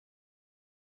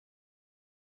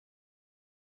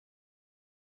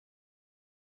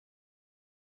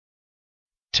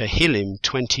Tehillim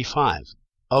 25,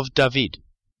 of David.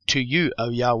 To you, O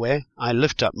Yahweh, I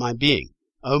lift up my being.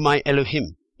 O my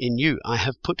Elohim, in you I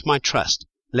have put my trust.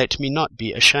 Let me not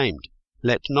be ashamed.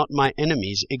 Let not my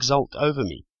enemies exult over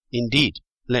me. Indeed,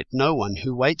 let no one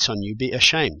who waits on you be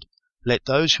ashamed. Let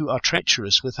those who are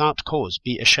treacherous without cause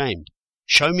be ashamed.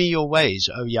 Show me your ways,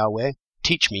 O Yahweh.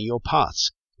 Teach me your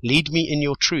paths. Lead me in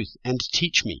your truth, and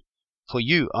teach me. For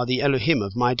you are the Elohim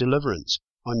of my deliverance.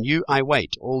 On you I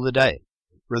wait all the day.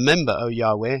 Remember, O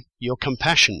Yahweh, your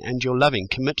compassion and your loving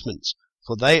commitments,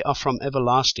 for they are from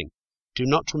everlasting. Do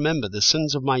not remember the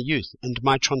sins of my youth and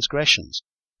my transgressions.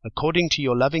 According to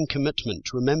your loving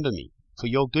commitment, remember me, for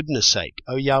your goodness' sake,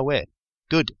 O Yahweh.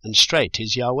 Good and straight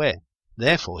is Yahweh.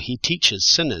 Therefore he teaches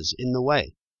sinners in the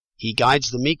way. He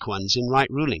guides the meek ones in right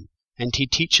ruling, and he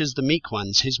teaches the meek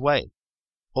ones his way.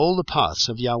 All the paths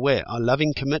of Yahweh are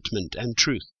loving commitment and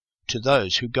truth, to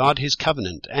those who guard his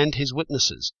covenant and his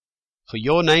witnesses. For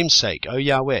your name's sake, O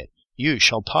Yahweh, you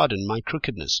shall pardon my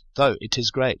crookedness, though it is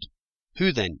great.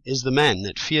 Who then is the man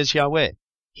that fears Yahweh?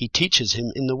 He teaches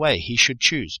him in the way he should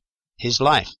choose. His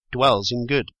life dwells in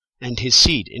good, and his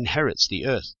seed inherits the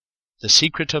earth. The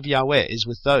secret of Yahweh is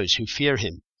with those who fear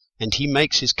him, and he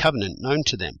makes his covenant known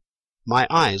to them. My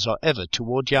eyes are ever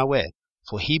toward Yahweh,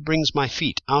 for he brings my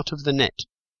feet out of the net.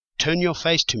 Turn your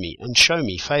face to me and show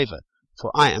me favor,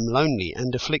 for I am lonely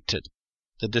and afflicted.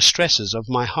 The distresses of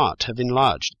my heart have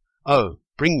enlarged. Oh,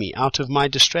 bring me out of my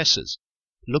distresses.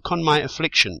 Look on my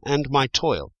affliction and my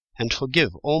toil, and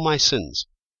forgive all my sins.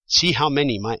 See how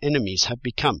many my enemies have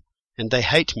become, and they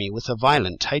hate me with a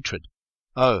violent hatred.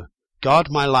 Oh, guard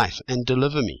my life and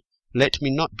deliver me. Let me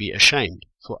not be ashamed,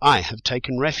 for I have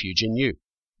taken refuge in you.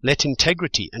 Let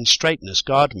integrity and straightness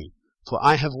guard me, for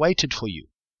I have waited for you.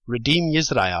 Redeem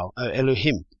Yisrael, O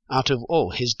Elohim, out of all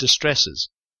his distresses.